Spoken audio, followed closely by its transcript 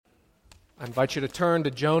I invite you to turn to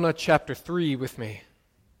Jonah chapter 3 with me.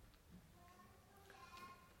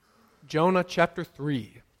 Jonah chapter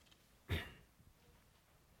 3.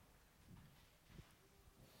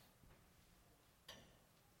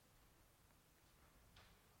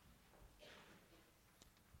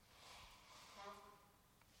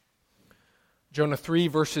 Jonah 3,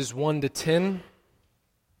 verses 1 to 10.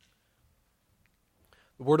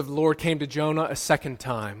 The word of the Lord came to Jonah a second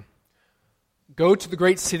time. Go to the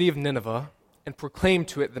great city of Nineveh and proclaim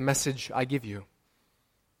to it the message I give you.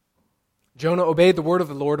 Jonah obeyed the word of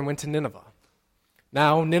the Lord and went to Nineveh.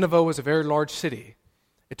 Now, Nineveh was a very large city.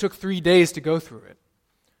 It took 3 days to go through it.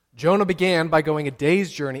 Jonah began by going a day's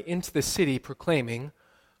journey into the city, proclaiming,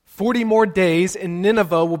 40 more days and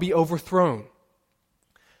Nineveh will be overthrown.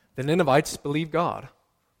 The Ninevites believed God.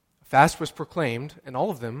 A fast was proclaimed, and all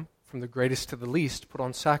of them, from the greatest to the least, put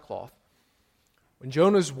on sackcloth. When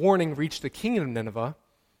Jonah's warning reached the king of Nineveh,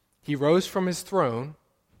 he rose from his throne,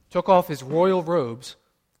 took off his royal robes,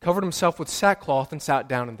 covered himself with sackcloth, and sat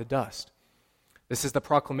down in the dust. This is the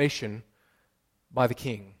proclamation by the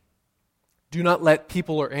king. Do not let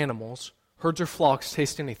people or animals, herds or flocks,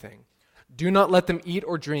 taste anything. Do not let them eat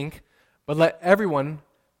or drink, but let everyone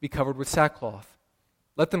be covered with sackcloth.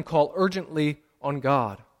 Let them call urgently on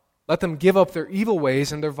God. Let them give up their evil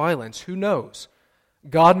ways and their violence. Who knows?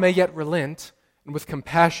 God may yet relent and with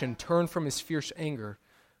compassion turn from his fierce anger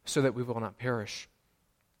so that we will not perish.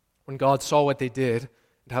 When God saw what they did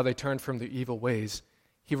and how they turned from their evil ways,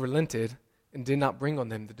 he relented and did not bring on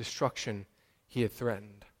them the destruction he had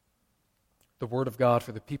threatened. The word of God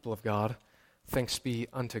for the people of God. Thanks be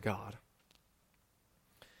unto God.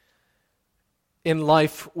 In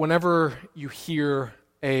life, whenever you hear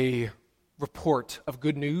a report of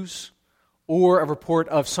good news or a report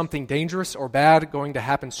of something dangerous or bad going to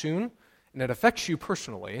happen soon, and it affects you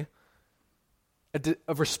personally,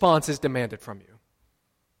 a response is demanded from you.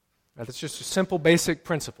 That's just a simple, basic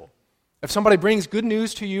principle. If somebody brings good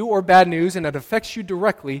news to you or bad news and it affects you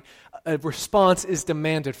directly, a response is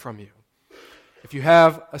demanded from you. If you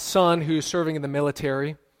have a son who's serving in the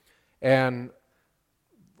military, and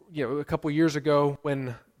a couple years ago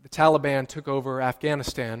when the Taliban took over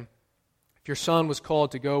Afghanistan, if your son was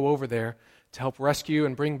called to go over there to help rescue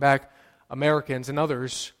and bring back Americans and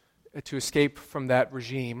others to escape from that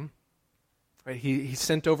regime, right, he's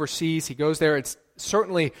sent overseas, he goes there. It's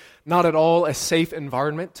certainly not at all a safe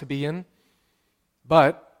environment to be in,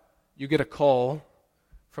 but you get a call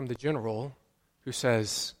from the general who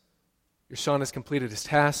says, your son has completed his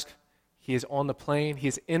task, he is on the plane, he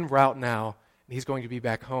is en route now, and he's going to be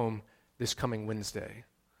back home this coming Wednesday.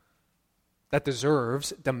 That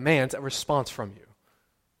demands a response from you.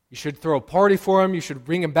 You should throw a party for him. You should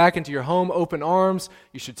bring him back into your home, open arms.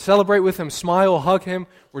 You should celebrate with him, smile, hug him,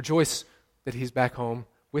 rejoice that he's back home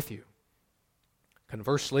with you.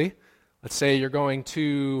 Conversely, let's say you're going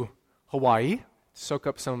to Hawaii, soak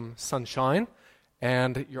up some sunshine,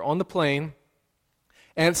 and you're on the plane.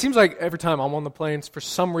 And it seems like every time I'm on the planes, for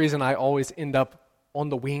some reason I always end up on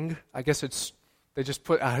the wing. I guess it's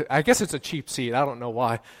a cheap seat. I don't know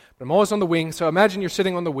why. But I'm always on the wing. So imagine you're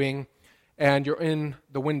sitting on the wing and you're in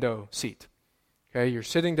the window seat. Okay, you're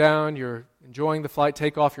sitting down, you're enjoying the flight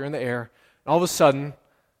takeoff, you're in the air, and all of a sudden,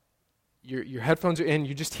 your headphones are in,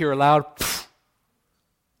 you just hear a loud pfft.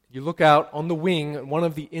 You look out on the wing, and one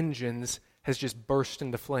of the engines has just burst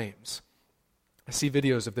into flames. I see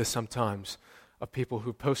videos of this sometimes, of people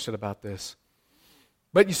who posted about this.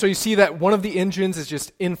 So you see that one of the engines is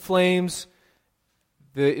just in flames.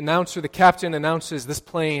 The captain announces this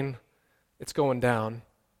plane, it's going down.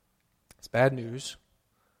 It's bad news.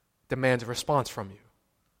 Demands a response from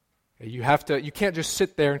you. You can't just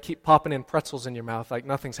sit there and keep popping in pretzels in your mouth like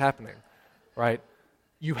nothing's happening, right?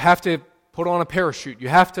 You have to put on a parachute. You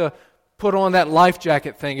have to put on that life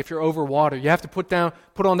jacket thing if you're over water. You have to put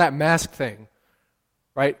on that mask thing,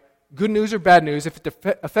 right? Good news or bad news, if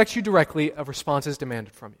it affects you directly, a response is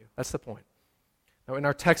demanded from you. That's the point. Now, in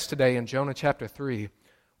our text today in Jonah chapter 3,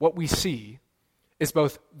 what we see is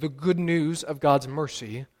both the good news of God's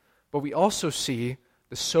mercy, but we also see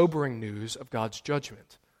the sobering news of God's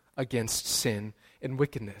judgment against sin and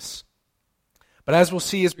wickedness. But as we'll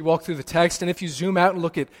see as we walk through the text, and if you zoom out and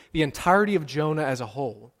look at the entirety of Jonah as a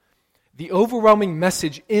whole, the overwhelming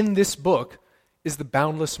message in this book is the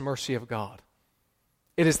boundless mercy of God.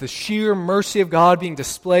 It is the sheer mercy of God being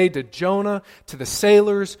displayed to Jonah, to the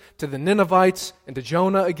sailors, to the Ninevites, and to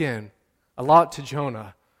Jonah again. A lot to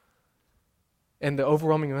Jonah. And the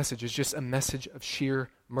overwhelming message is just a message of sheer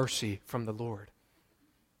mercy from the Lord.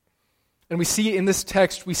 And we see in this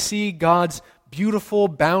text, we see God's beautiful,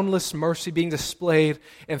 boundless mercy being displayed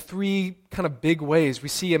in three kind of big ways. We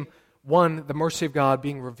see Him One, the mercy of God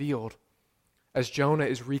being revealed as Jonah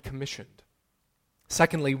is recommissioned.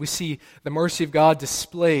 Secondly, we see the mercy of God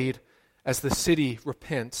displayed as the city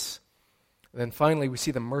repents. And then finally, we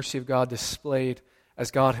see the mercy of God displayed as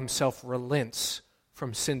God himself relents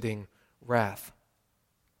from sending wrath.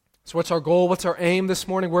 So what's our goal? What's our aim this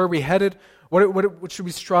morning? Where are we headed? What should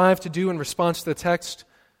we strive to do in response to the text?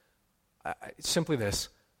 It's simply this: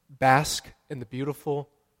 bask in the beautiful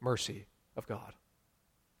mercy of God.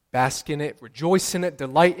 Bask in it, rejoice in it,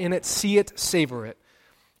 delight in it, see it, savor it.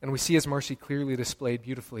 And we see his mercy clearly displayed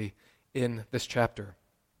beautifully in this chapter.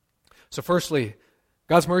 So firstly,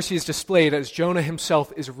 God's mercy is displayed as Jonah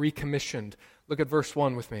himself is recommissioned. Look at verse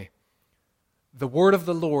 1 with me. The word of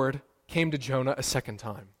the Lord came to Jonah a second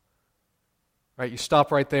time. Right, you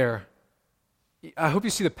stop right there. I hope you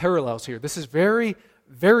see the parallels here. This is very,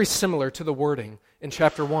 very similar to the wording in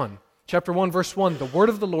chapter 1. Chapter 1, verse 1, the word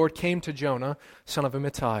of the Lord came to Jonah, son of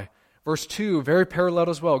Amittai. Verse 2, very parallel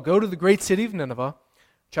as well. Go to the great city of Nineveh.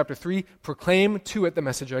 Chapter 3, proclaim to it the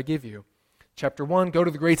message I give you. Chapter 1, go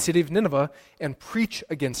to the great city of Nineveh and preach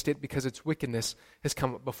against it because its wickedness has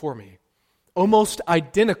come up before me. Almost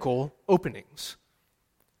identical openings,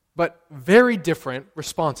 but very different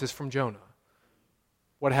responses from Jonah.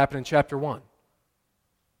 What happened in chapter 1?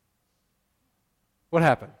 What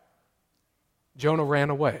happened? Jonah ran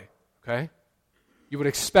away, okay? You would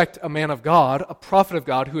expect a man of God, a prophet of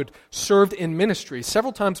God who had served in ministry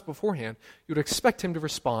several times beforehand, you would expect him to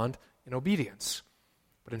respond in obedience.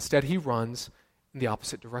 But instead he runs in the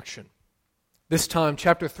opposite direction. This time,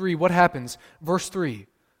 chapter 3, what happens? Verse 3,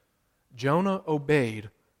 Jonah obeyed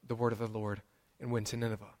the word of the Lord and went to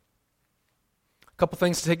Nineveh. A couple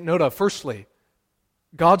things to take note of. Firstly,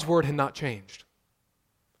 God's word had not changed.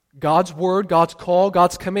 God's word, God's call,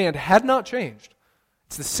 God's command had not changed.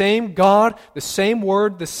 It's the same God, the same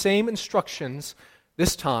word, the same instructions.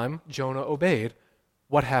 This time, Jonah obeyed.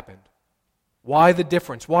 What happened? Why the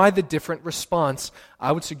difference? Why the different response?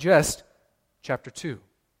 I would suggest chapter 2.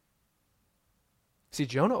 See,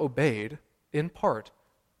 Jonah obeyed in part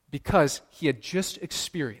because he had just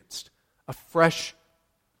experienced a fresh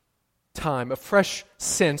time, a fresh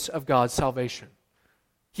sense of God's salvation.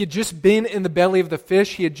 He had just been in the belly of the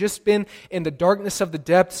fish. He had just been in the darkness of the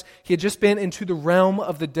depths. He had just been into the realm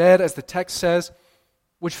of the dead, as the text says,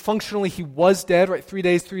 which functionally he was dead, right? 3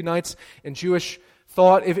 days, 3 nights in Jewish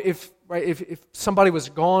thought. If somebody was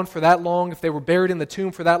gone for that long, if they were buried in the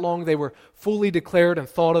tomb for that long, they were fully declared and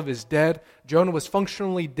thought of as dead. Jonah was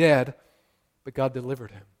functionally dead, but God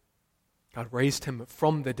delivered him. God raised him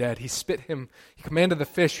from the dead. He spit him. He commanded the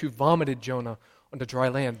fish who vomited Jonah onto dry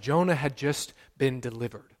land. Jonah had just been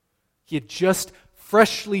delivered. He had just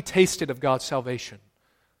freshly tasted of God's salvation.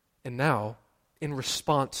 And now, in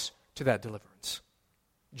response to that deliverance,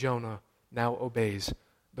 Jonah now obeys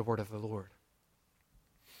the word of the Lord.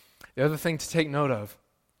 The other thing to take note of,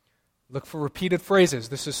 look for repeated phrases.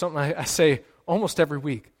 This is something I say almost every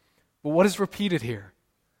week. But what is repeated here?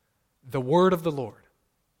 The word of the Lord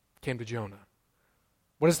came to Jonah.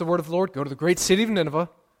 What is the word of the Lord? Go to the great city of Nineveh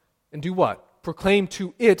and do what? Proclaim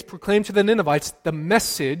to the Ninevites, the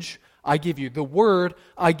message I give you, the word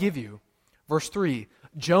I give you. Verse 3,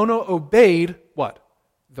 Jonah obeyed what?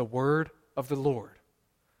 The word of the Lord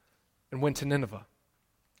and went to Nineveh.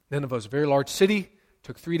 Nineveh is a very large city,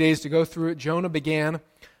 took 3 days to go through it. Jonah began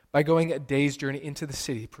by going a day's journey into the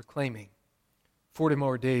city, proclaiming, 40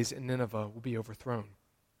 more days and Nineveh will be overthrown.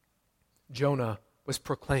 Jonah was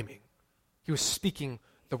proclaiming. He was speaking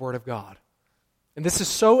the word of God. And this is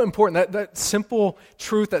so important, that simple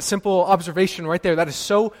truth, that simple observation right there, that is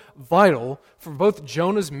so vital for both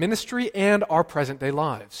Jonah's ministry and our present-day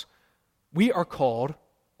lives. We are called,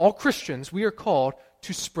 all Christians, we are called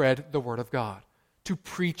to spread the word of God, to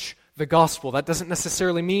preach the gospel. That doesn't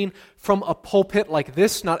necessarily mean from a pulpit like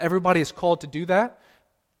this. Not everybody is called to do that.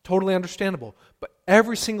 Totally understandable. But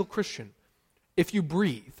every single Christian, if you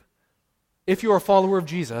breathe, if you are a follower of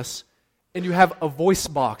Jesus, and you have a voice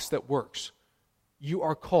box that works, you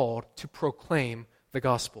are called to proclaim the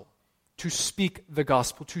gospel, to speak the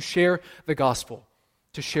gospel, to share the gospel,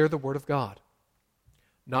 to share the word of God.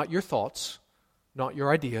 Not your thoughts, not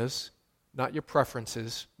your ideas, not your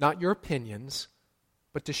preferences, not your opinions,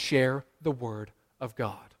 but to share the word of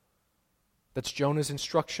God. That's Jonah's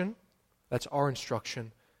instruction. That's our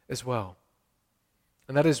instruction as well.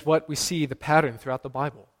 And that is what we see the pattern throughout the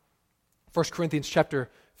Bible. 1 Corinthians chapter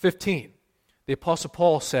 15, the Apostle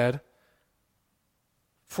Paul said,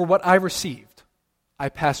 "For what I received, I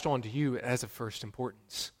passed on to you as of first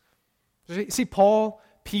importance." You see, Paul,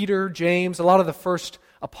 Peter, James, a lot of the first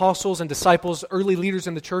apostles and disciples, early leaders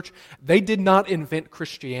in the church, they did not invent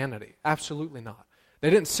Christianity. Absolutely not. They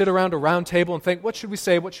didn't sit around a round table and think, what should we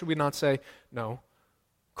say, what should we not say? No.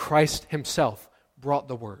 Christ himself brought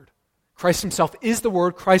the word. Christ himself is the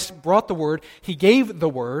word. Christ brought the word. He gave the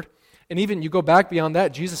word. And even you go back beyond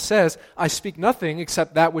that, Jesus says, I speak nothing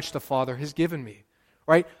except that which the Father has given me.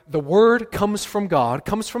 Right? The word comes from God,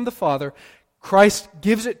 comes from the Father. Christ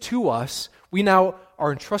gives it to us. We now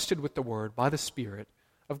are entrusted with the word by the Spirit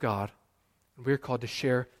of God. And we are called to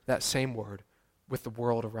share that same word with the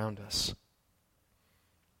world around us.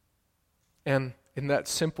 And in that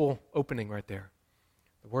simple opening right there,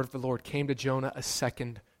 the word of the Lord came to Jonah a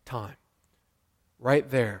second time. Right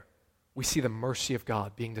there, we see the mercy of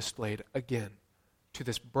God being displayed again to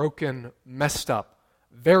this broken, messed up,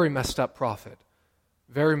 very messed up prophet,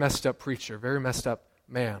 very messed up preacher, very messed up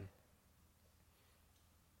man.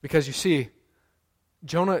 Because you see,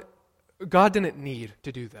 Jonah, God didn't need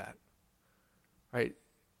to do that. Right?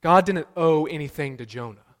 God didn't owe anything to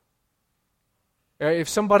Jonah. If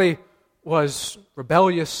somebody was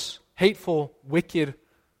rebellious, hateful, wicked,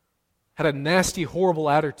 had a nasty, horrible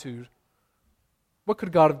attitude, what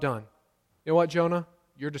could God have done? You know what, Jonah?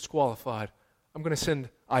 You're disqualified. I'm going to send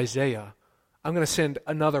Isaiah. I'm going to send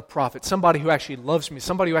another prophet, somebody who actually loves me,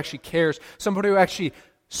 somebody who actually cares, somebody who actually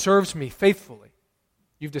serves me faithfully.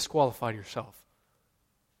 You've disqualified yourself.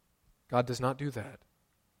 God does not do that.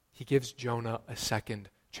 He gives Jonah a second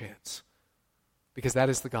chance because that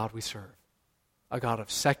is the God we serve, a God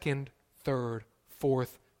of second, third,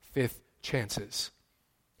 fourth, fifth chances.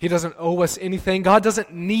 He doesn't owe us anything. God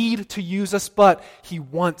doesn't need to use us, but He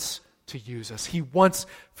wants to use us. He wants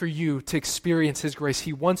for you to experience His grace.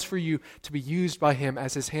 He wants for you to be used by Him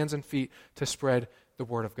as His hands and feet to spread the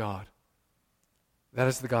Word of God. That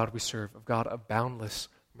is the God we serve, a God of boundless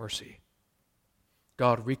mercy.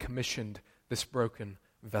 God recommissioned this broken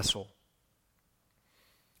vessel.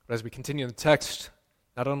 But as we continue in the text,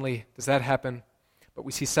 not only does that happen, but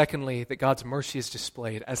we see secondly that God's mercy is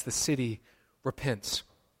displayed as the city repents.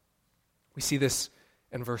 We see this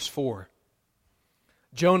in verse 4.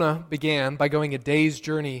 Jonah began by going a day's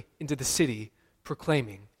journey into the city,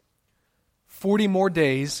 proclaiming, 40 more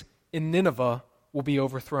days and Nineveh will be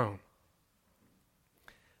overthrown.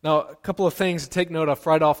 Now, a couple of things to take note of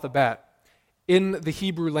right off the bat. In the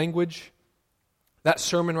Hebrew language, that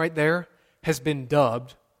sermon right there has been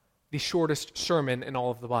dubbed the shortest sermon in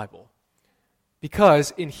all of the Bible.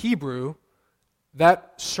 Because in Hebrew,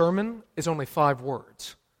 that sermon is only 5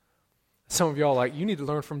 words. Some of y'all are like, you need to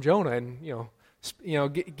learn from Jonah and,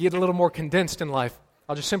 get a little more condensed in life.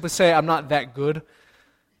 I'll just simply say I'm not that good.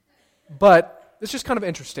 But it's just kind of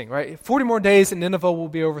interesting, right? 40 more days and Nineveh will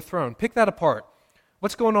be overthrown. Pick that apart.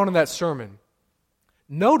 What's going on in that sermon?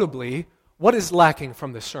 Notably, what is lacking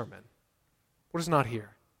from this sermon? What is not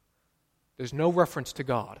here? There's no reference to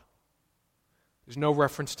God. There's no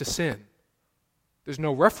reference to sin. There's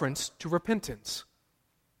no reference to repentance.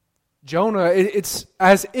 Jonah, it's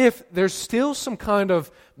as if there's still some kind of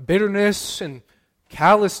bitterness and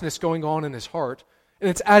callousness going on in his heart. And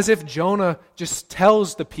it's as if Jonah just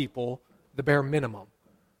tells the people the bare minimum.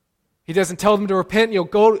 He doesn't tell them to repent.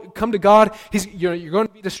 Come to God. You're going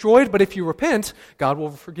to be destroyed, but if you repent, God will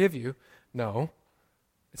forgive you. No.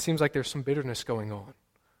 It seems like there's some bitterness going on.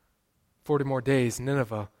 40 more days,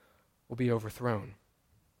 Nineveh will be overthrown.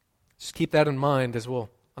 Just keep that in mind as we'll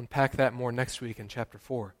unpack that more next week in chapter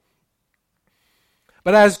 4.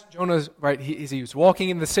 But as Jonah's, he was walking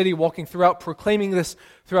in the city, walking throughout, proclaiming this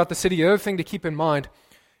throughout the city. The other thing to keep in mind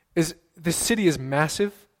is this city is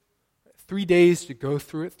massive. 3 days to go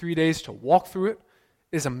through it, 3 days to walk through it.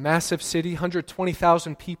 It is a massive city,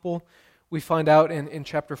 120,000 people, we find out in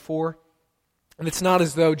chapter 4. And it's not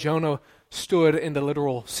as though Jonah stood in the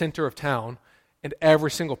literal center of town and every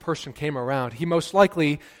single person came around. He most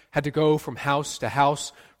likely had to go from house to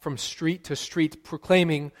house, from street to street,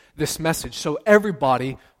 proclaiming this message so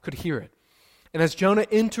everybody could hear it. And as Jonah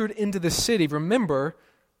entered into the city, remember,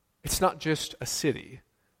 it's not just a city.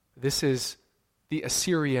 This is the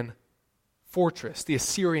Assyrian fortress, the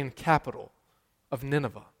Assyrian capital of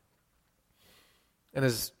Nineveh. And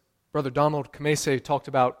as Brother Donald Kamese talked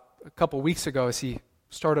about a couple weeks ago as he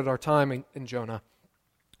started our time in Jonah,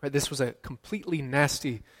 this was a completely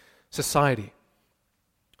nasty society.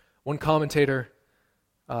 One commentator,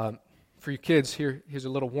 for you kids, here's a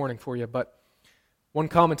little warning for you, but one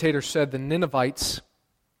commentator said the Ninevites,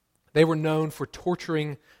 they were known for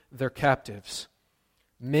torturing their captives,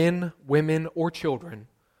 men, women, or children,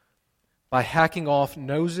 by hacking off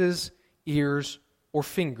noses, ears, or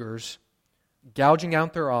fingers, gouging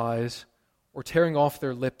out their eyes, or tearing off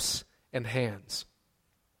their lips and hands.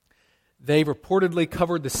 They reportedly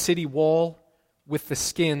covered the city wall with the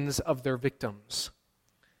skins of their victims.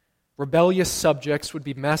 Rebellious subjects would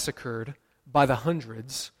be massacred by the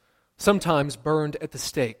hundreds, sometimes burned at the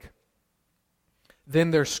stake. Then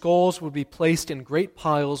their skulls would be placed in great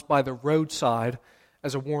piles by the roadside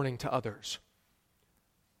as a warning to others.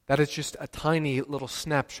 That is just a tiny little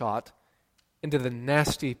snapshot into the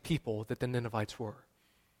nasty people that the Ninevites were.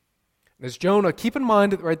 And as Jonah, keep in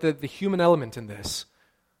mind, right, the human element in this.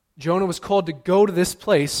 Jonah was called to go to this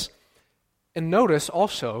place, and notice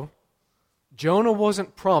also, Jonah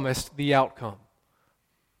wasn't promised the outcome.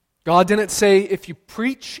 God didn't say, if you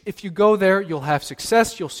preach, if you go there, you'll have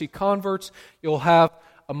success, you'll see converts, you'll have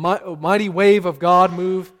a mighty wave of God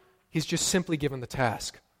move. He's just simply given the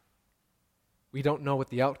task. We don't know what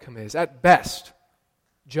the outcome is. At best,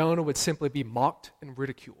 Jonah would simply be mocked and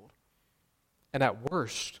ridiculed. And at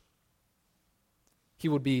worst, he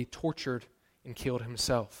would be tortured and killed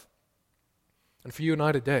himself. And for you and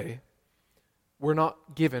I today, we're not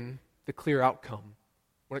given the clear outcome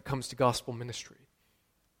when it comes to gospel ministry.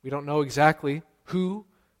 We don't know exactly who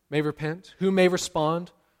may repent, who may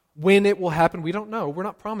respond, when it will happen. We don't know. We're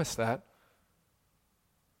not promised that.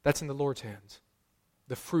 That's in the Lord's hands.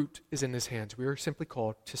 The fruit is in His hands. We are simply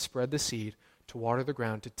called to spread the seed, to water the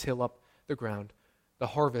ground, to till up the ground. The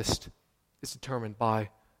harvest is determined by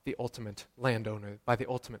the ultimate landowner, by the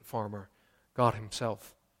ultimate farmer, God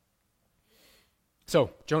Himself.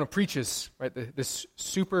 So, Jonah preaches, right, this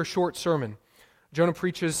super short sermon. Jonah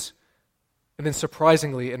preaches, and then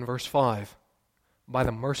surprisingly in verse 5, by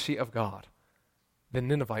the mercy of God, the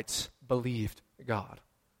Ninevites believed God.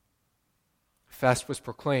 Fast was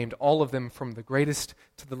proclaimed. All of them, from the greatest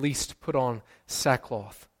to the least, put on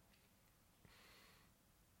sackcloth.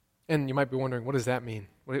 And you might be wondering, what does that mean?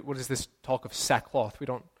 What is this talk of sackcloth? We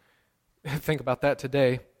don't think about that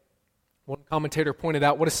today. One commentator pointed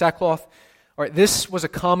out, what is sackcloth? All right, this was a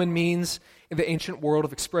common means in the ancient world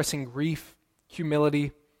of expressing grief,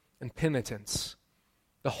 humility, and penitence.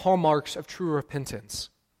 The hallmarks of true repentance.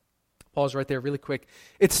 Pause right there really quick.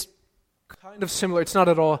 It's kind of similar. It's not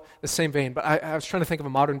at all the same vein, but I was trying to think of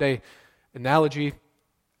a modern day analogy.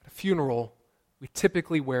 At a funeral, we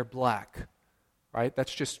typically wear black, right?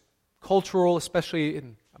 That's just cultural, especially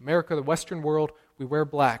in America, the Western world, we wear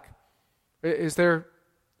black. Is there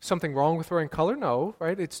something wrong with wearing color? No,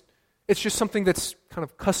 right? It's just something that's kind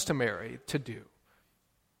of customary to do.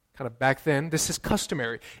 Kind of back then, this is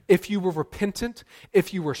customary. If you were repentant,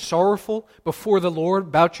 if you were sorrowful before the Lord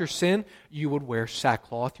about your sin, you would wear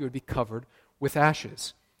sackcloth, you would be covered with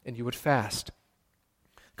ashes, and you would fast.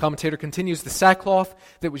 Commentator continues, the sackcloth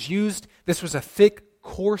that was used, this was a thick,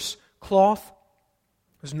 coarse cloth.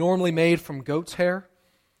 It was normally made from goat's hair.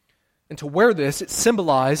 And to wear this, it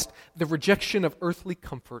symbolized the rejection of earthly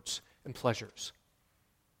comforts and pleasures.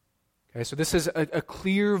 Okay, so this is a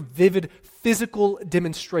clear, vivid, physical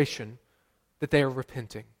demonstration that they are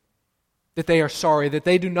repenting, that they are sorry, that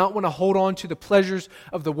they do not want to hold on to the pleasures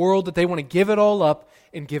of the world, that they want to give it all up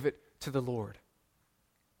and give it to the Lord.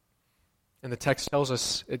 And the text tells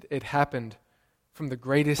us it happened from the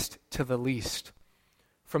greatest to the least,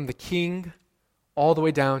 from the king all the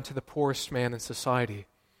way down to the poorest man in society.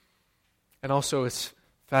 And also it's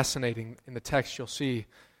fascinating in the text you'll see,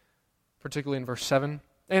 particularly in verse 7,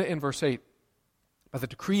 and in verse 8, by the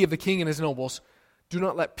decree of the king and his nobles, do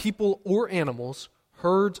not let people or animals,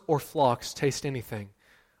 herds or flocks taste anything.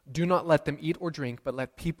 Do not let them eat or drink, but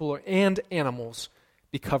let people and animals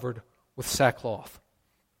be covered with sackcloth.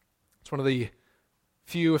 It's one of the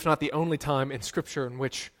few, if not the only time in Scripture in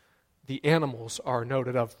which the animals are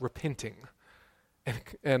noted of repenting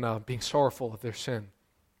and being sorrowful of their sin.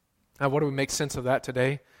 Now, what do we make sense of that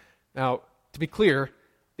today? Now, to be clear,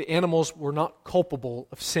 the animals were not culpable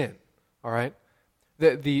of sin, all right?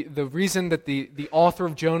 The reason that the author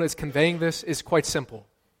of Jonah is conveying this is quite simple.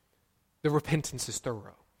 The repentance is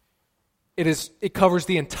thorough. It covers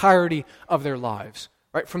the entirety of their lives,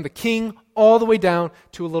 right? From the king all the way down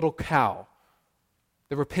to a little cow.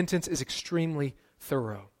 The repentance is extremely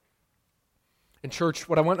thorough. In church,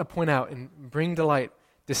 what I want to point out and bring to light,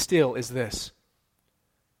 distill, is this.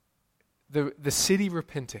 The city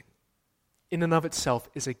repenting, in and of itself,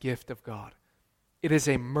 is a gift of God. It is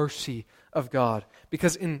a mercy of God.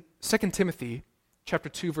 Because in 2 Timothy chapter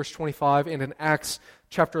 2, verse 25, and in Acts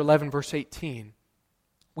chapter 11, verse 18,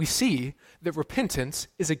 we see that repentance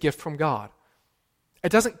is a gift from God.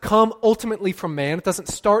 It doesn't come ultimately from man. It doesn't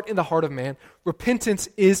start in the heart of man. Repentance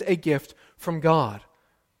is a gift from God.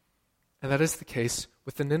 And that is the case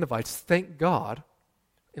with the Ninevites. Thank God,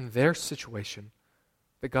 in their situation,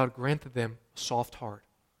 that God granted them a soft heart,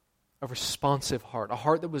 a responsive heart, a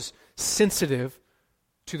heart that was sensitive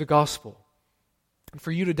to the gospel. And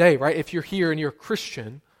for you today, right, if you're here and you're a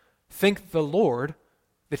Christian, thank the Lord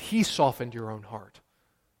that He softened your own heart.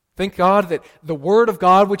 Thank God that the Word of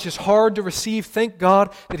God, which is hard to receive, thank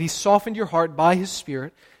God that He softened your heart by His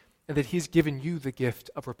Spirit and that He's given you the gift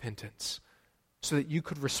of repentance so that you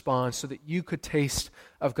could respond, so that you could taste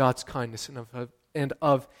of God's kindness and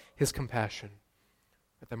of His compassion.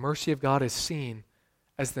 That the mercy of God is seen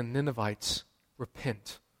as the Ninevites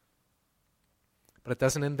repent. But it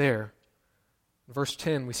doesn't end there. In verse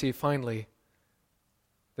 10, we see finally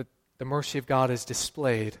that the mercy of God is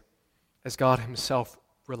displayed as God Himself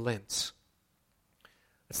relents.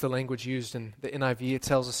 That's the language used in the NIV. It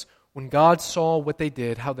tells us, when God saw what they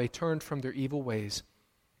did, how they turned from their evil ways,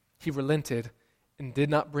 He relented and did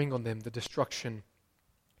not bring on them the destruction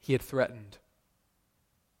He had threatened.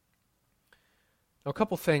 Now, a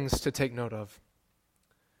couple things to take note of.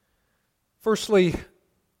 Firstly,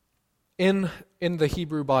 in the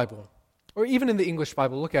Hebrew Bible, or even in the English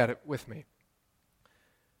Bible, look at it with me.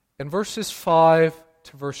 In verses 5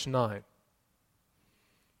 to verse 9,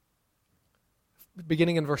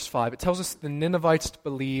 beginning in verse 5, it tells us the Ninevites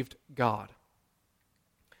believed God.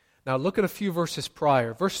 Now look at a few verses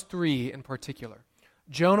prior, verse 3 in particular.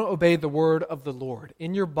 Jonah obeyed the word of the Lord.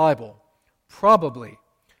 In your Bible, probably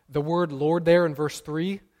the word Lord there in verse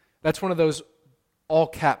 3, that's one of those all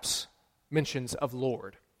caps mentions of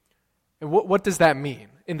Lord. And what does that mean?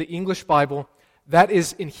 In the English Bible, that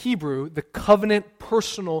is in Hebrew the covenant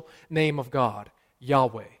personal name of God,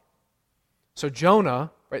 Yahweh. So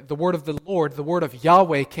Jonah, right, the word of the Lord, the word of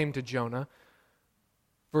Yahweh came to Jonah.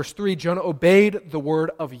 Verse 3, Jonah obeyed the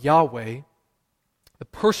word of Yahweh, the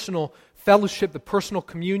personal fellowship, the personal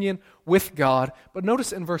communion with God. But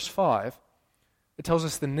notice in verse 5, it tells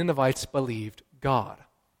us the Ninevites believed God.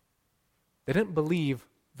 They didn't believe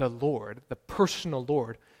the Lord, the personal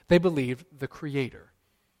Lord. They believed the Creator.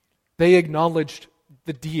 They acknowledged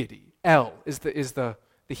the deity. El is the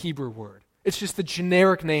Hebrew word. It's just the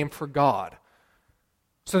generic name for God.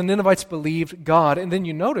 So the Ninevites believed God. And then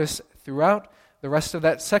you notice throughout the rest of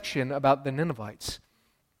that section about the Ninevites.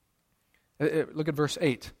 Look at verse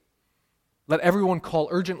 8. Let everyone call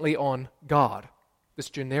urgently on God, this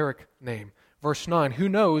generic name. Verse 9, who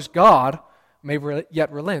knows God may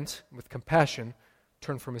yet relent with compassion,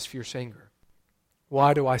 turn from His fierce anger.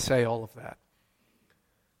 Why do I say all of that?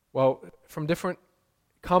 Well, from different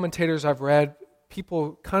commentators I've read,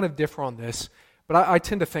 people kind of differ on this, but I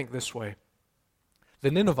tend to think this way.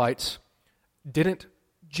 The Ninevites didn't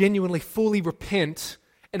genuinely, fully repent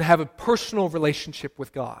and have a personal relationship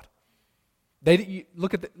with God.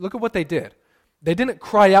 Look at what they did. They didn't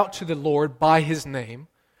cry out to the Lord by His name.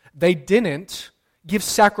 They didn't give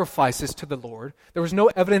sacrifices to the Lord. There was no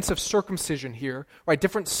evidence of circumcision here, right?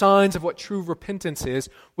 Different signs of what true repentance is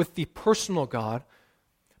with the personal God.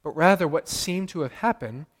 But rather what seemed to have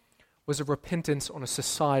happened was a repentance on a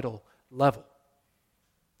societal level.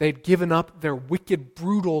 They'd given up their wicked,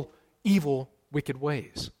 brutal, evil, wicked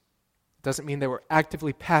ways. It doesn't mean they were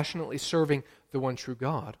actively, passionately serving the one true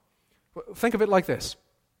God. Think of it like this.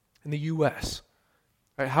 In the U.S.,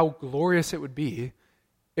 right, how glorious it would be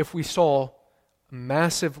if we saw a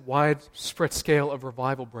massive, widespread scale of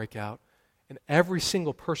revival break out and every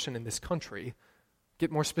single person in this country,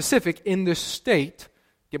 get more specific, in this state,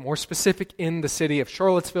 get more specific in the city of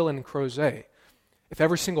Charlottesville and in Crozet, if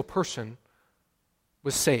every single person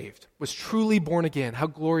was saved, was truly born again, how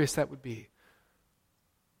glorious that would be.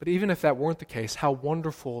 But even if that weren't the case, how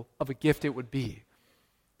wonderful of a gift it would be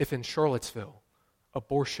if in Charlottesville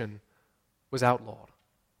abortion was outlawed.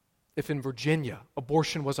 If in Virginia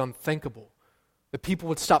abortion was unthinkable. That people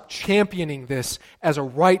would stop championing this as a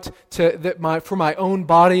right for my own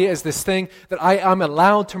body, as this thing that I'm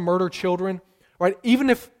allowed to murder children. Right? Even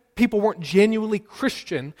if people weren't genuinely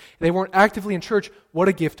Christian, they weren't actively in church, what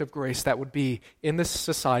a gift of grace that would be in this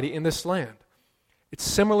society, in this land. It's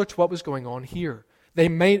similar to what was going on here.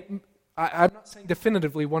 I'm not saying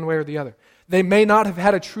definitively one way or the other. They may not have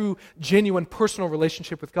had a true, genuine, personal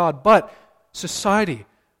relationship with God, but society,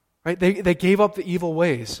 right? They gave up the evil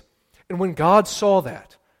ways. And when God saw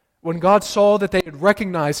that, when God saw that they had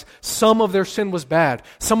recognized some of their sin was bad,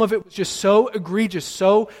 some of it was just so egregious,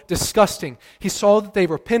 so disgusting, He saw that they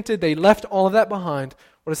repented, they left all of that behind.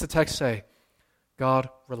 What does the text say? God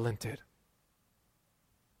relented.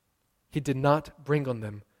 He did not bring on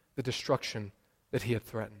them the destruction that He had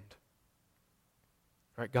threatened.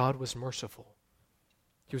 Right? God was merciful.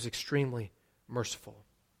 He was extremely merciful.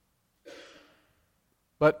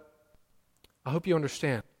 But I hope you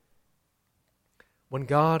understand, when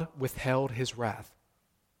God withheld His wrath,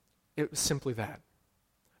 it was simply that.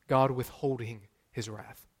 God withholding His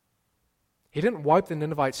wrath. He didn't wipe the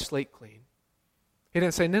Ninevites' slate clean. He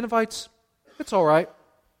didn't say, Ninevites, it's all right.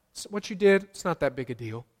 What you did, it's not that big a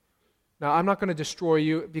deal. Now, I'm not going to destroy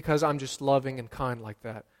you because I'm just loving and kind like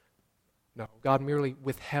that. No, God merely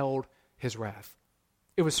withheld his wrath.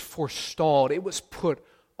 It was forestalled. It was put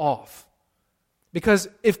off. Because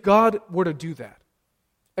if God were to do that,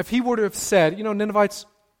 if he were to have said, Ninevites,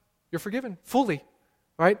 you're forgiven fully,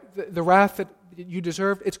 right? The wrath that you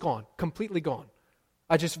deserved, it's gone, completely gone.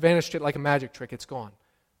 I just vanished it like a magic trick, it's gone.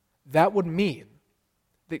 That would mean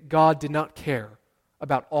that God did not care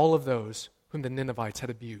about all of those whom the Ninevites had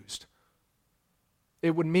abused.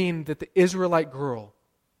 It would mean that the Israelite girl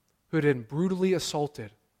who had been brutally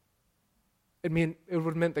assaulted, it would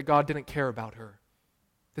have meant that God didn't care about her.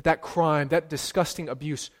 That crime, that disgusting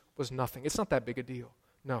abuse was nothing. It's not that big a deal.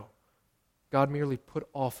 No. God merely put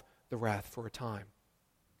off the wrath for a time.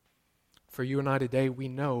 For you and I today, we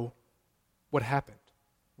know what happened,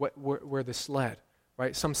 where this led.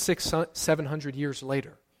 Right? Some 700 years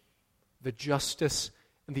later, the justice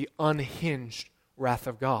and the unhinged wrath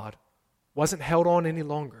of God wasn't held on any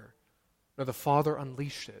longer. No, the Father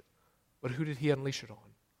unleashed it. But who did he unleash it on?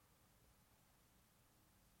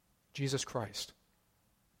 Jesus Christ.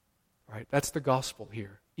 Right? That's the gospel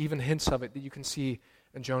here. Even hints of it that you can see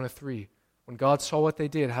in Jonah 3. When God saw what they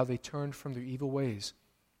did, how they turned from their evil ways,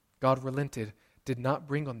 God relented, did not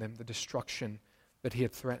bring on them the destruction that he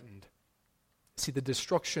had threatened. See, the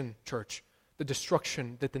destruction, church, the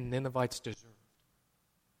destruction that the Ninevites deserved,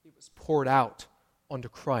 it was poured out onto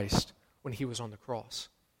Christ when he was on the cross.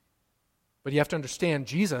 But you have to understand,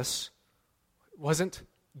 Jesus wasn't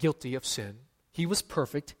guilty of sin. He was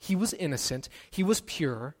perfect. He was innocent. He was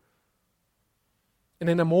pure. And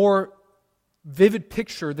in a more vivid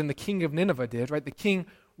picture than the king of Nineveh did, right? The king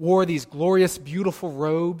wore these glorious, beautiful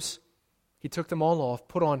robes. He took them all off,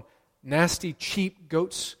 put on nasty, cheap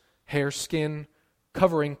goat's hair, skin,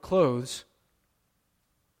 covering clothes,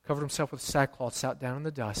 covered himself with sackcloth, sat down in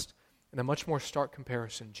the dust. In a much more stark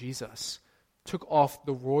comparison, Jesus took off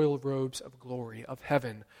the royal robes of glory, of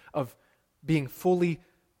heaven, of being fully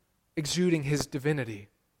exuding his divinity.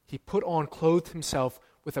 He clothed himself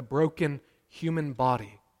with a broken human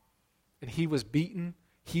body. And he was beaten,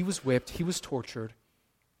 he was whipped, he was tortured.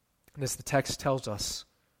 And as the text tells us,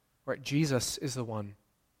 right, Jesus is the one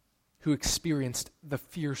who experienced the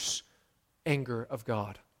fierce anger of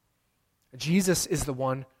God. Jesus is the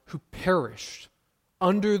one who perished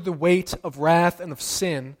under the weight of wrath and of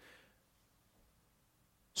sin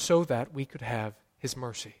so that we could have his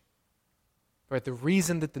mercy. Right? The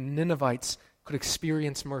reason that the Ninevites could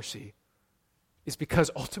experience mercy is because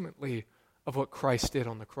ultimately of what Christ did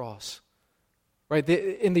on the cross. Right?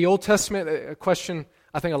 In the Old Testament, a question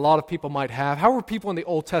I think a lot of people might have, how were people in the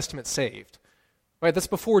Old Testament saved? Right? That's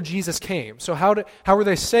before Jesus came. So how were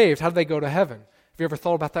they saved? How did they go to heaven? Have you ever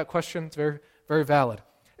thought about that question? It's very, very valid.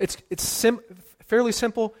 It's fairly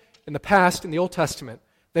simple. In the past, in the Old Testament,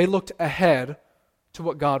 they looked ahead to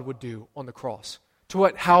what God would do on the cross,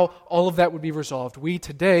 to how all of that would be resolved.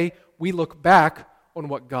 Today, we look back on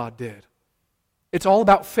what God did. It's all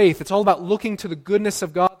about faith. It's all about looking to the goodness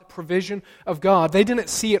of God, the provision of God. They didn't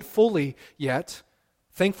see it fully yet.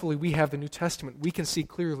 Thankfully, we have the New Testament. We can see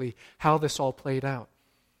clearly how this all played out.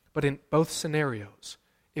 But in both scenarios,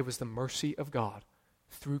 it was the mercy of God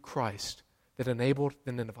through Christ that enabled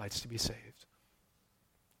the Ninevites to be saved.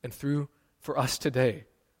 And for us today,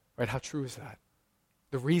 right, how true is that?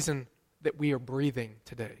 The reason that we are breathing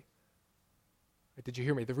today, right, did you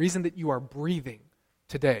hear me? The reason that you are breathing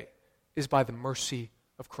today is by the mercy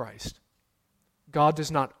of Christ. God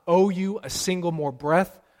does not owe you a single more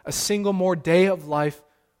breath, a single more day of life.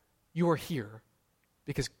 You are here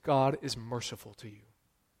because God is merciful to you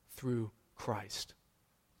through Christ.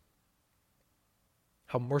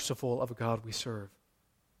 How merciful of a God we serve.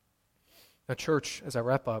 Now, church, as I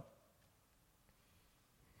wrap up,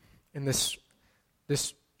 in this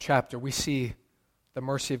chapter, we see the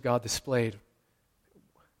mercy of God displayed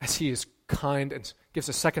as he is kind and gives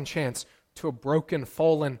a second chance to a broken,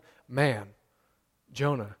 fallen man,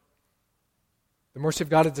 Jonah. The mercy of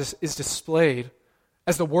God is displayed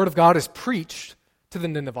as the word of God is preached to the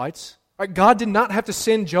Ninevites. Right? God did not have to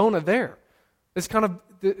send Jonah there. This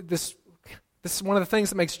is one of the things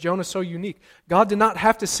that makes Jonah so unique. God did not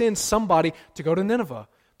have to send somebody to go to Nineveh,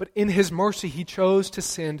 but in his mercy, he chose to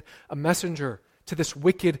send a messenger to this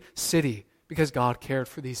wicked city because God cared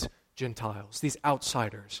for these Gentiles, these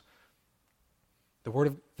outsiders.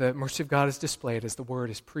 The mercy of God is displayed as the word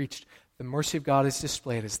is preached. The mercy of God is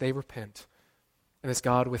displayed as they repent and as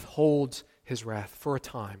God withholds his wrath for a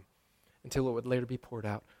time until it would later be poured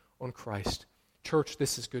out on Christ. Church,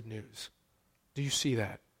 this is good news. Do you see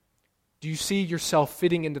that? Do you see yourself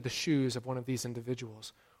fitting into the shoes of one of these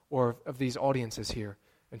individuals or of these audiences here?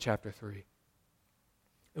 in chapter 3.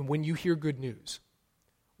 And when you hear good news,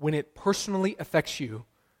 when it personally affects you,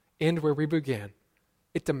 and where we began,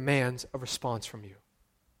 it demands a response from you.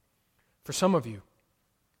 For some of you,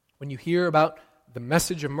 when you hear about the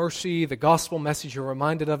message of mercy, the gospel message, you're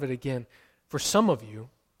reminded of it again. For some of you,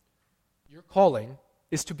 your calling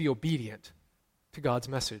is to be obedient to God's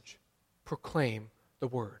message. Proclaim the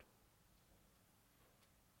word.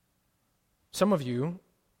 Some of you,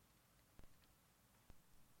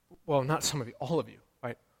 well, not some of you, all of you,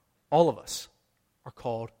 right? All of us are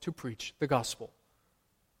called to preach the gospel.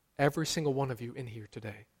 Every single one of you in here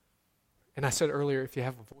today. And I said earlier, if you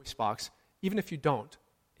have a voice box, even if you don't,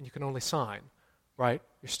 and you can only sign, right?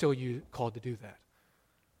 You're still called to do that.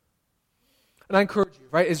 And I encourage you,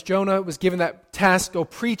 right? As Jonah was given that task, go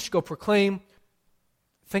preach, go proclaim,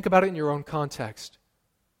 think about it in your own context.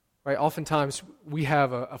 Right? Oftentimes, we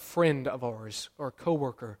have a friend of ours, or a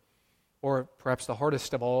coworker, or perhaps the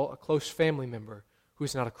hardest of all, a close family member who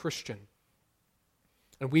is not a Christian.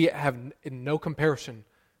 And we have, in no comparison,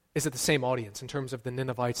 is it the same audience in terms of the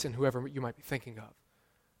Ninevites and whoever you might be thinking of.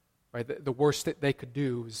 Right? The worst that they could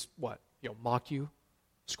do is what? Mock you,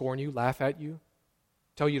 scorn you, laugh at you,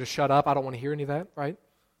 tell you to shut up. I don't want to hear any of that, right?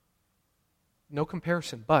 No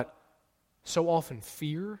comparison. But so often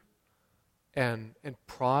fear and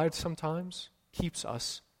pride sometimes keeps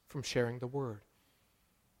us from sharing the word.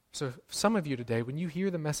 So some of you today, when you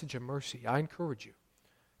hear the message of mercy, I encourage you,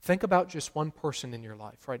 think about just one person in your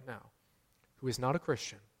life right now who is not a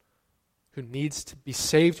Christian, who needs to be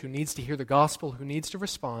saved, who needs to hear the gospel, who needs to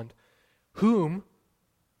respond, whom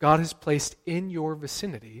God has placed in your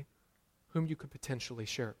vicinity, whom you could potentially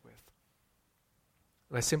share it with.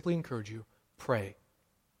 And I simply encourage you, pray.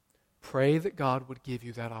 Pray that God would give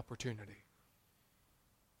you that opportunity.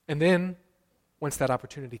 And then, once that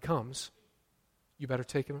opportunity comes, you better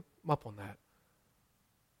take him up on that.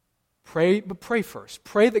 Pray, but pray first.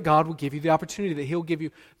 Pray that God will give you the opportunity, that He'll give you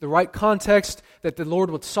the right context, that the Lord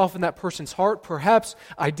would soften that person's heart. Perhaps,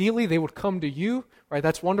 ideally, they would come to you. Right?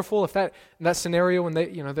 That's wonderful. If in that scenario, when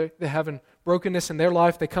they're having brokenness in their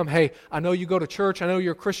life, they come, hey, I know you go to church. I know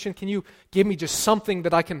you're a Christian. Can you give me just something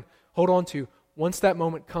that I can hold on to? Once that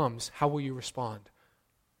moment comes, how will you respond?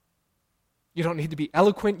 You don't need to be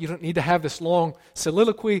eloquent. You don't need to have this long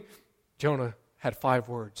soliloquy. Jonah had 5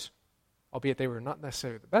 words, albeit they were not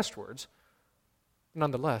necessarily the best words.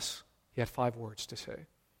 Nonetheless, he had 5 words to say.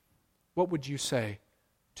 What would you say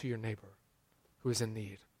to your neighbor who is in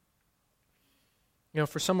need?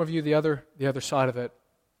 For some of you, the other side of it,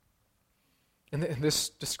 and this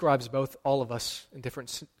describes all of us in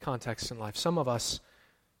different contexts in life. Some of us,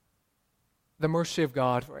 the mercy of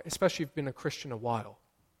God, especially if you've been a Christian a while,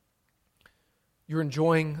 you're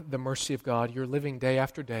enjoying the mercy of God. You're living day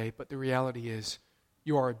after day, but the reality is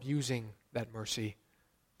you are abusing that mercy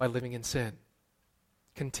by living in sin,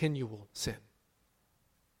 continual sin.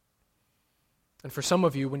 And for some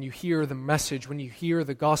of you, when you hear the message, when you hear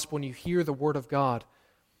the gospel, when you hear the word of God,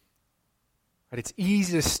 right, it's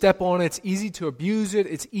easy to step on it, it's easy to abuse it,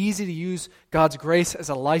 it's easy to use God's grace as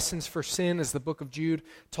a license for sin, as the book of Jude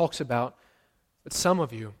talks about. But some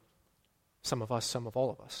of you, some of us, some of all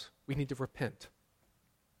of us, we need to repent.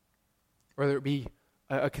 Whether it be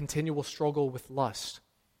a continual struggle with lust,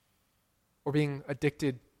 or being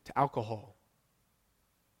addicted to alcohol,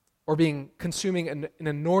 or consuming an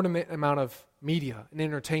inordinate amount of media and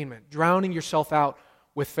entertainment, drowning yourself out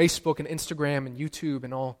with Facebook and Instagram and YouTube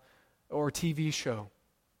and all, or a TV show.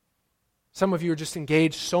 Some of you are just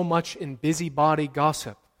engaged so much in busybody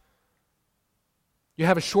gossip. You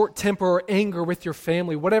have a short temper or anger with your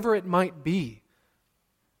family, whatever it might be.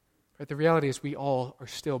 But the reality is we all are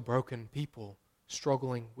still broken people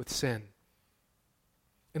struggling with sin.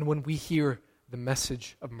 And when we hear the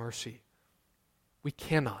message of mercy, we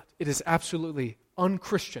cannot. It is absolutely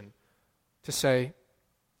unchristian to say,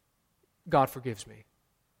 God forgives me.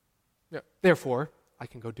 Therefore, I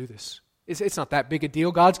can go do this. It's not that big a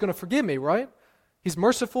deal. God's going to forgive me, right? He's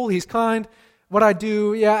merciful. He's kind. What I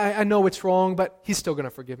do, I know it's wrong, but He's still going to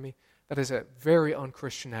forgive me. That is a very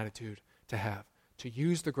unchristian attitude to have, to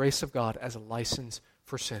use the grace of God as a license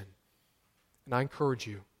for sin. And I encourage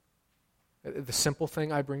you, the simple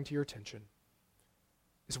thing I bring to your attention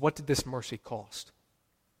is, what did this mercy cost?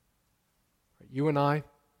 You and I,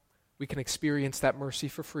 we can experience that mercy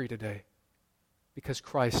for free today because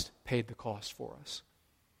Christ paid the cost for us.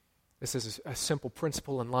 This is a simple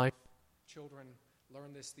principle in life. Children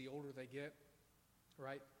learn this the older they get,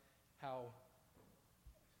 right? How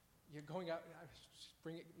you're going out,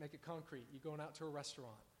 make it concrete. You're going out to a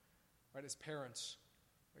restaurant, right? As parents,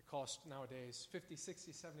 it costs nowadays $50, $60,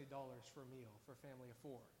 $70 for a meal for a family of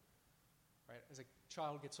 4. Right? As a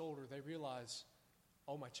child gets older, they realize,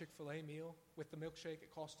 oh, my Chick-fil-A meal with the milkshake, it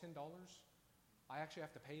costs $10. I actually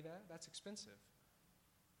have to pay that? That's expensive.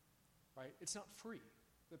 Right? It's not free.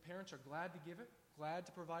 The parents are glad to give it, glad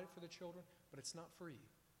to provide it for the children, but it's not free.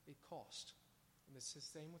 It costs. And it's the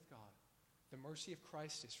same with God. The mercy of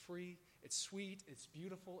Christ is free, it's sweet, it's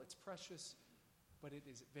beautiful, it's precious, but it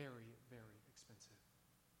is very, very expensive.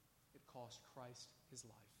 It cost Christ his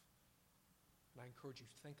life. And I encourage you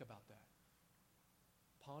to think about that.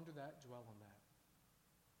 Ponder that, dwell on that.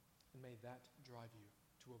 And may that drive you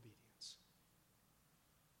to obedience.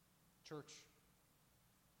 Church,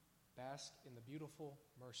 bask in the beautiful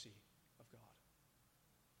mercy of God.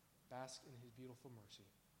 Bask in his beautiful mercy.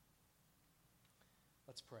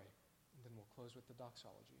 Let's pray, and then we'll close with the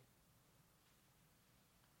doxology.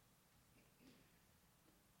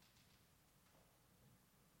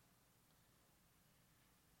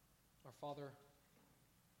 Our Father,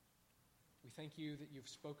 we thank you that you've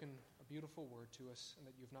spoken a beautiful word to us and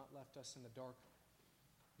that you've not left us in the dark.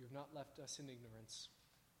 You've not left us in ignorance.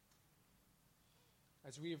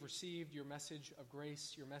 As we have received your message of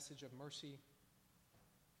grace, your message of mercy,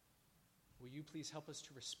 will you please help us to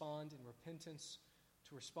respond in repentance,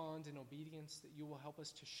 to respond in obedience, that you will help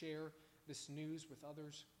us to share this news with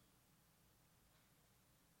others.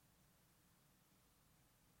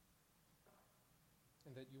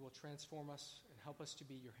 And that you will transform us and help us to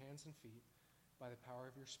be your hands and feet by the power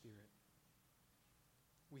of your Spirit.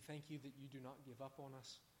 We thank you that you do not give up on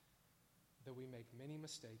us, though we make many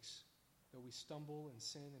mistakes, though we stumble and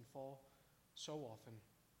sin and fall so often.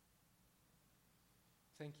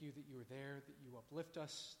 Thank you that you are there, that you uplift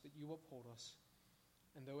us, that you uphold us.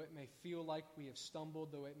 And though it may feel like we have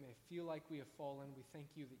stumbled, though it may feel like we have fallen, we thank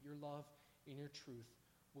you that your love and your truth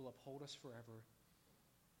will uphold us forever,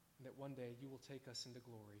 and that one day you will take us into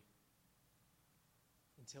glory.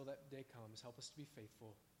 Until that day comes, help us to be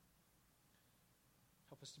faithful.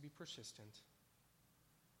 Help us to be persistent.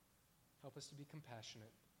 Help us to be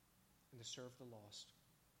compassionate and to serve the lost.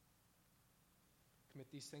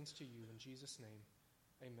 Commit these things to you in Jesus' name.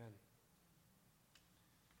 Amen.